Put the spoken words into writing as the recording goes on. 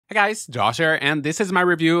Hey guys, Josh here, and this is my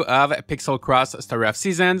review of Pixel Cross Story of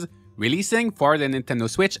Seasons, releasing for the Nintendo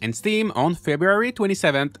Switch and Steam on February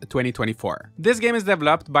 27th, 2024. This game is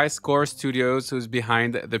developed by Score Studios, who's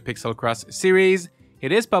behind the Pixel Cross series.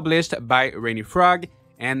 It is published by Rainy Frog,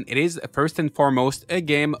 and it is first and foremost a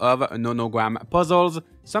game of nonogram puzzles,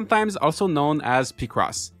 sometimes also known as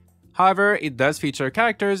Picross. However, it does feature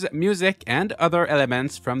characters, music, and other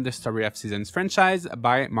elements from the Story of Seasons franchise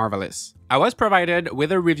by Marvelous. I was provided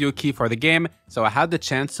with a review key for the game, so I had the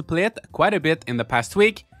chance to play it quite a bit in the past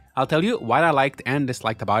week. I'll tell you what I liked and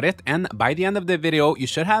disliked about it, and by the end of the video, you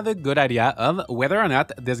should have a good idea of whether or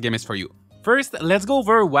not this game is for you. First, let's go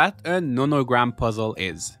over what a nonogram puzzle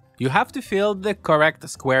is. You have to fill the correct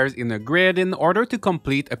squares in a grid in order to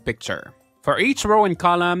complete a picture. For each row and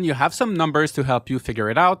column, you have some numbers to help you figure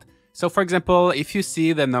it out. So for example, if you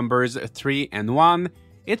see the numbers 3 and 1,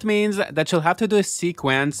 it means that you'll have to do a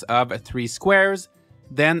sequence of 3 squares,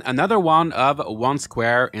 then another one of 1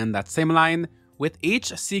 square in that same line, with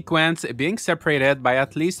each sequence being separated by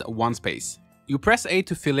at least 1 space. You press A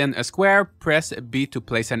to fill in a square, press B to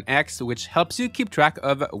place an X, which helps you keep track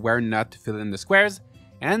of where not to fill in the squares,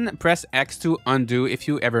 and press X to undo if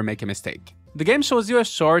you ever make a mistake. The game shows you a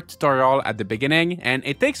short tutorial at the beginning, and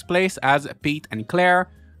it takes place as Pete and Claire,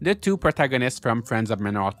 the 2 protagonists from Friends of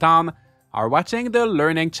Mineral Town, are watching the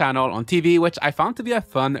Learning channel on TV, which I found to be a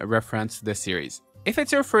fun reference to the series. If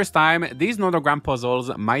it's your first time, these nonogram puzzles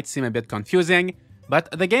might seem a bit confusing, but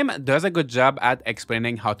the game does a good job at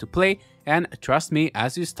explaining how to play, and trust me,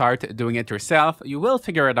 as you start doing it yourself, you will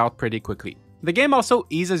figure it out pretty quickly. The game also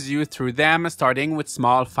eases you through them, starting with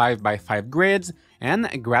small 5x5 grids,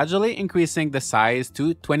 and gradually increasing the size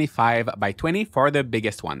to 25x20 for the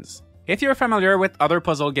biggest ones. If you're familiar with other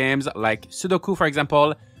puzzle games like Sudoku for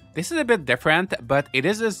example, this is a bit different, but it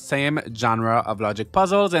is the same genre of logic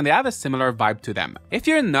puzzles and they have a similar vibe to them. If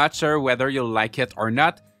you're not sure whether you'll like it or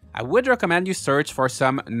not, I would recommend you search for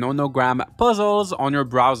some nonogram puzzles on your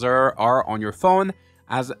browser or on your phone,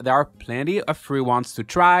 as there are plenty of free ones to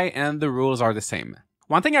try and the rules are the same.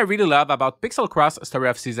 One thing I really love about Pixel Cross Story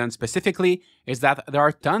of Seasons specifically is that there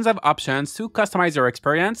are tons of options to customize your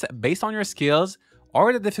experience based on your skills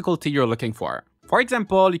or the difficulty you're looking for. For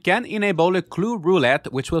example, you can enable a clue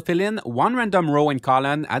roulette, which will fill in 1 random row and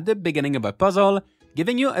column at the beginning of a puzzle,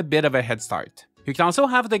 giving you a bit of a head start. You can also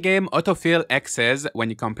have the game autofill X's when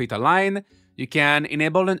you complete a line. You can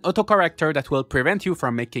enable an autocorrector that will prevent you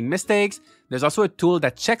from making mistakes. There's also a tool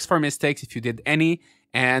that checks for mistakes if you did any,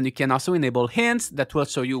 and you can also enable hints that will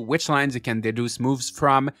show you which lines you can deduce moves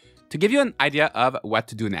from to give you an idea of what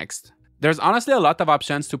to do next. There's honestly a lot of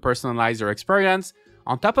options to personalize your experience,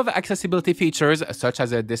 on top of accessibility features such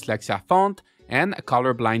as a dyslexia font and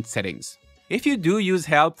colorblind settings. If you do use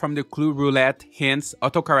help from the clue roulette, hints,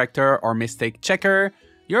 autocorrector, or mistake checker,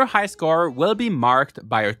 your high score will be marked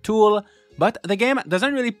by a tool, but the game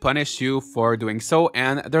doesn't really punish you for doing so,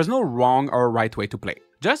 and there's no wrong or right way to play.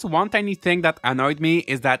 Just one tiny thing that annoyed me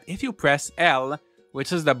is that if you press L,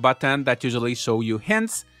 which is the button that usually shows you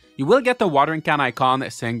hints, you will get the watering can icon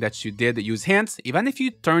saying that you did use hints, even if you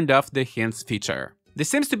turned off the hints feature. This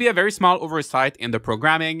seems to be a very small oversight in the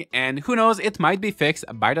programming, and who knows, it might be fixed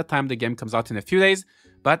by the time the game comes out in a few days,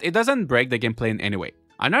 but it doesn't break the gameplay in any way.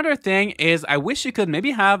 Another thing is I wish you could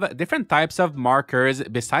maybe have different types of markers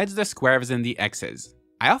besides the squares and the X's.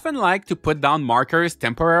 I often like to put down markers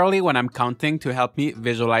temporarily when I'm counting to help me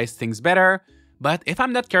visualize things better, but if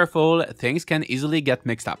I'm not careful, things can easily get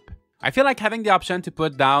mixed up. I feel like having the option to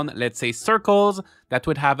put down, let's say, circles that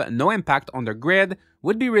would have no impact on the grid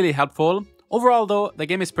would be really helpful. Overall though, the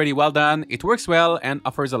game is pretty well done, it works well, and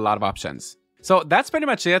offers a lot of options. So that's pretty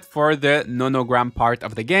much it for the nonogram part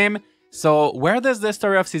of the game. So where does the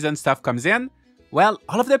Story of Seasons stuff comes in? Well,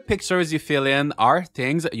 all of the pictures you fill in are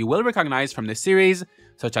things you will recognize from the series,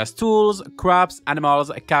 such as tools, crops,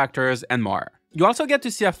 animals, characters, and more. You also get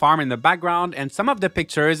to see a farm in the background, and some of the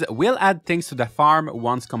pictures will add things to the farm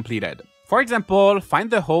once completed. For example,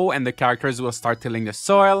 find the hoe and the characters will start tilling the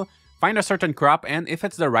soil, find a certain crop, and if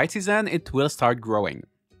it's the right season, it will start growing.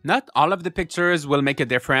 Not all of the pictures will make a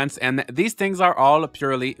difference, and these things are all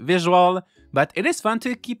purely visual, but it is fun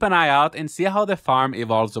to keep an eye out and see how the farm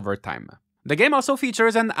evolves over time. The game also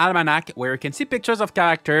features an almanac where you can see pictures of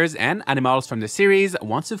characters and animals from the series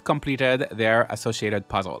once you've completed their associated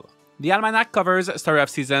puzzle. The almanac covers Story of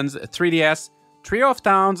Seasons, 3DS, Trio of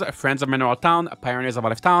Towns, Friends of Mineral Town, Pioneers of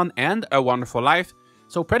Olive Town, and A Wonderful Life,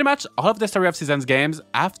 so pretty much all of the Story of Seasons games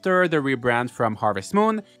after the rebrand from Harvest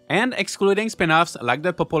Moon, and excluding spin-offs like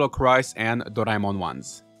the Popolo Croix and Doraemon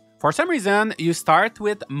ones. For some reason, you start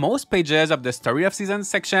with most pages of the Story of Seasons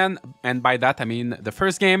section, and by that I mean the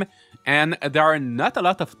first game, and there are not a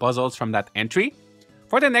lot of puzzles from that entry.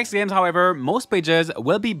 For the next games, however, most pages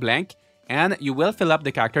will be blank, and you will fill up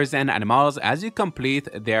the characters and animals as you complete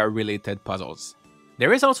their related puzzles.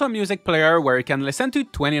 There is also a music player where you can listen to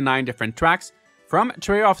 29 different tracks, from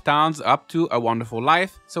Trio of Towns up to A Wonderful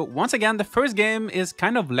Life, so once again the first game is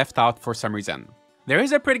kind of left out for some reason. There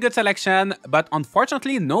is a pretty good selection, but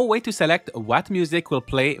unfortunately no way to select what music will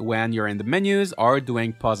play when you're in the menus or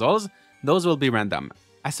doing puzzles. Those will be random.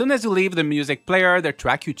 As soon as you leave the music player, the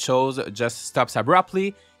track you chose just stops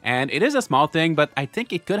abruptly, and it is a small thing, but I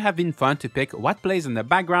think it could have been fun to pick what plays in the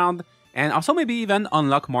background, and also maybe even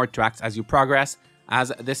unlock more tracks as you progress,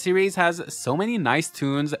 as the series has so many nice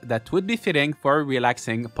tunes that would be fitting for a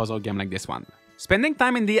relaxing puzzle game like this one. Spending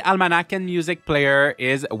time in the Almanac and music player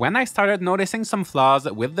is when I started noticing some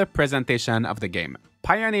flaws with the presentation of the game.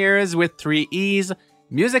 Pioneers with 3 E's,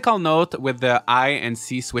 musical note with the I and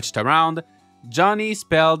C switched around, Johnny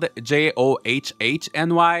spelled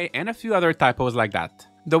Johhhny, and a few other typos like that.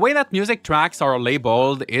 The way that music tracks are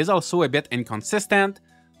labeled is also a bit inconsistent.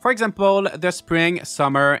 For example, the spring,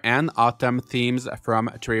 summer, and autumn themes from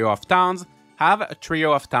Trio of Towns have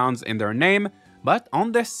Trio of Towns in their name, but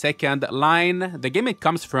on the second line, the game it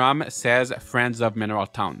comes from says Friends of Mineral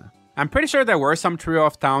Town. I'm pretty sure there were some Trio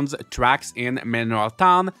of Towns tracks in Mineral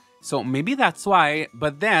Town, so maybe that's why,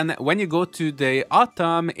 but then when you go to the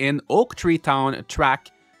Autumn in Oak Tree Town track,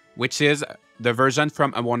 which is the version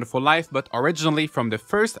from A Wonderful Life but originally from the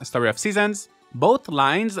first Story of Seasons, both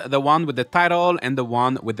lines, the one with the title and the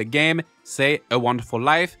one with the game, say A Wonderful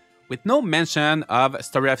Life, with no mention of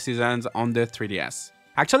Story of Seasons on the 3DS.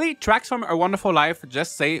 Actually, tracks from A Wonderful Life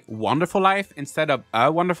just say Wonderful Life instead of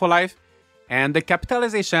A Wonderful Life, and the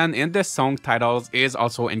capitalization in the song titles is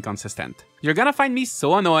also inconsistent. You're gonna find me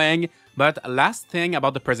so annoying, but last thing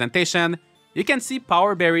about the presentation, you can see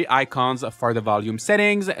Powerberry icons for the volume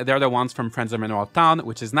settings. They're the ones from Friends of Mineral Town,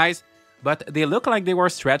 which is nice, but they look like they were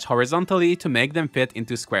stretched horizontally to make them fit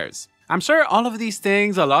into squares. I'm sure all of these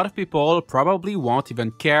things a lot of people probably won't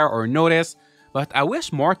even care or notice, but I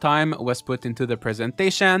wish more time was put into the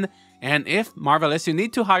presentation, and if Marvelous you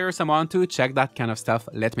need to hire someone to check that kind of stuff,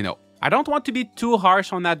 let me know. I don't want to be too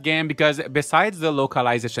harsh on that game because besides the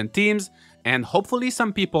localization teams, and hopefully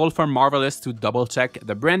some people from Marvelous to double check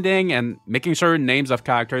the branding and making sure names of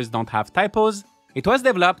characters don't have typos, it was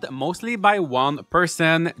developed mostly by one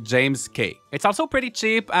person, James K. It's also pretty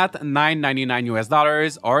cheap at $9.99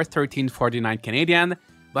 US or $13.49 Canadian,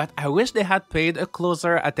 but I wish they had paid a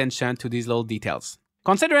closer attention to these little details.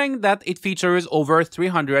 Considering that it features over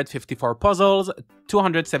 354 puzzles,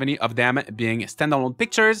 270 of them being standalone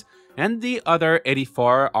pictures, and the other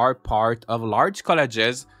 84 are part of large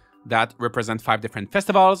collages that represent 5 different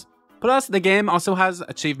festivals. Plus, the game also has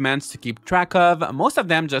achievements to keep track of, most of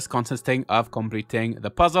them just consisting of completing the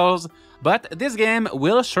puzzles, but this game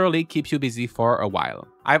will surely keep you busy for a while.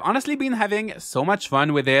 I've honestly been having so much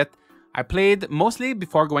fun with it. I played mostly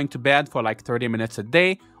before going to bed for like 30 minutes a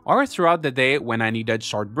day, or throughout the day when I needed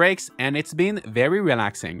short breaks, and it's been very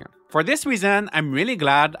relaxing. For this reason, I'm really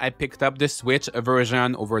glad I picked up the Switch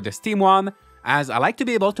version over the Steam one, as I like to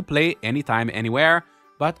be able to play anytime, anywhere,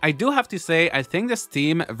 but I do have to say I think the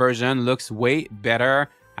Steam version looks way better,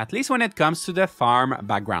 at least when it comes to the farm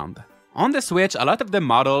background. On the Switch, a lot of the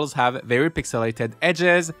models have very pixelated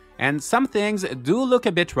edges, and some things do look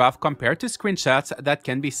a bit rough compared to screenshots that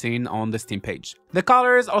can be seen on the Steam page. The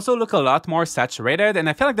colors also look a lot more saturated, and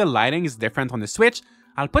I feel like the lighting is different on the Switch.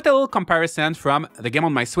 I'll put a little comparison from the game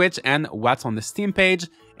on my Switch and what's on the Steam page,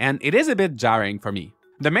 and it is a bit jarring for me.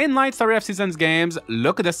 The mainline Story of Seasons games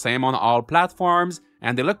look the same on all platforms,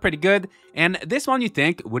 and they look pretty good, and this one you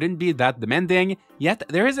think wouldn't be that demanding, yet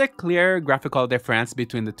there is a clear graphical difference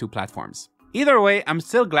between the two platforms. Either way, I'm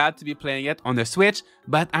still glad to be playing it on the Switch,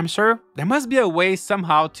 but I'm sure there must be a way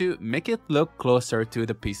somehow to make it look closer to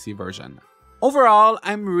the PC version. Overall,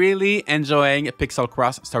 I'm really enjoying Pixel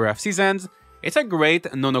Cross Story of Seasons. It's a great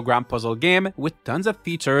nonogram puzzle game with tons of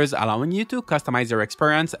features allowing you to customize your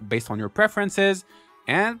experience based on your preferences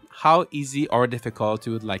and how easy or difficult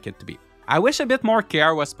you would like it to be. I wish a bit more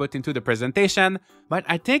care was put into the presentation, but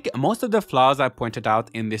I think most of the flaws I pointed out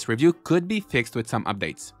in this review could be fixed with some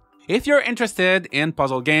updates. If you're interested in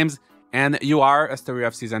puzzle games and you are a Story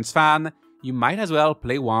of Seasons fan, you might as well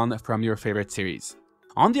play one from your favorite series.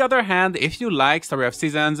 On the other hand, if you like Story of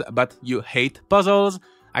Seasons but you hate puzzles,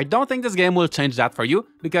 I don't think this game will change that for you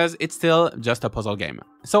because it's still just a puzzle game.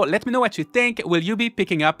 So let me know what you think. Will you be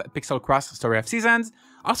picking up Pixel Cross Story of Seasons?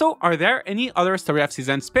 Also, are there any other Story of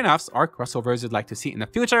Seasons spin-offs or crossovers you'd like to see in the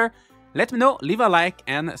future? Let me know, leave a like,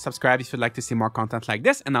 and subscribe if you'd like to see more content like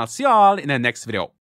this, and I'll see you all in the next video.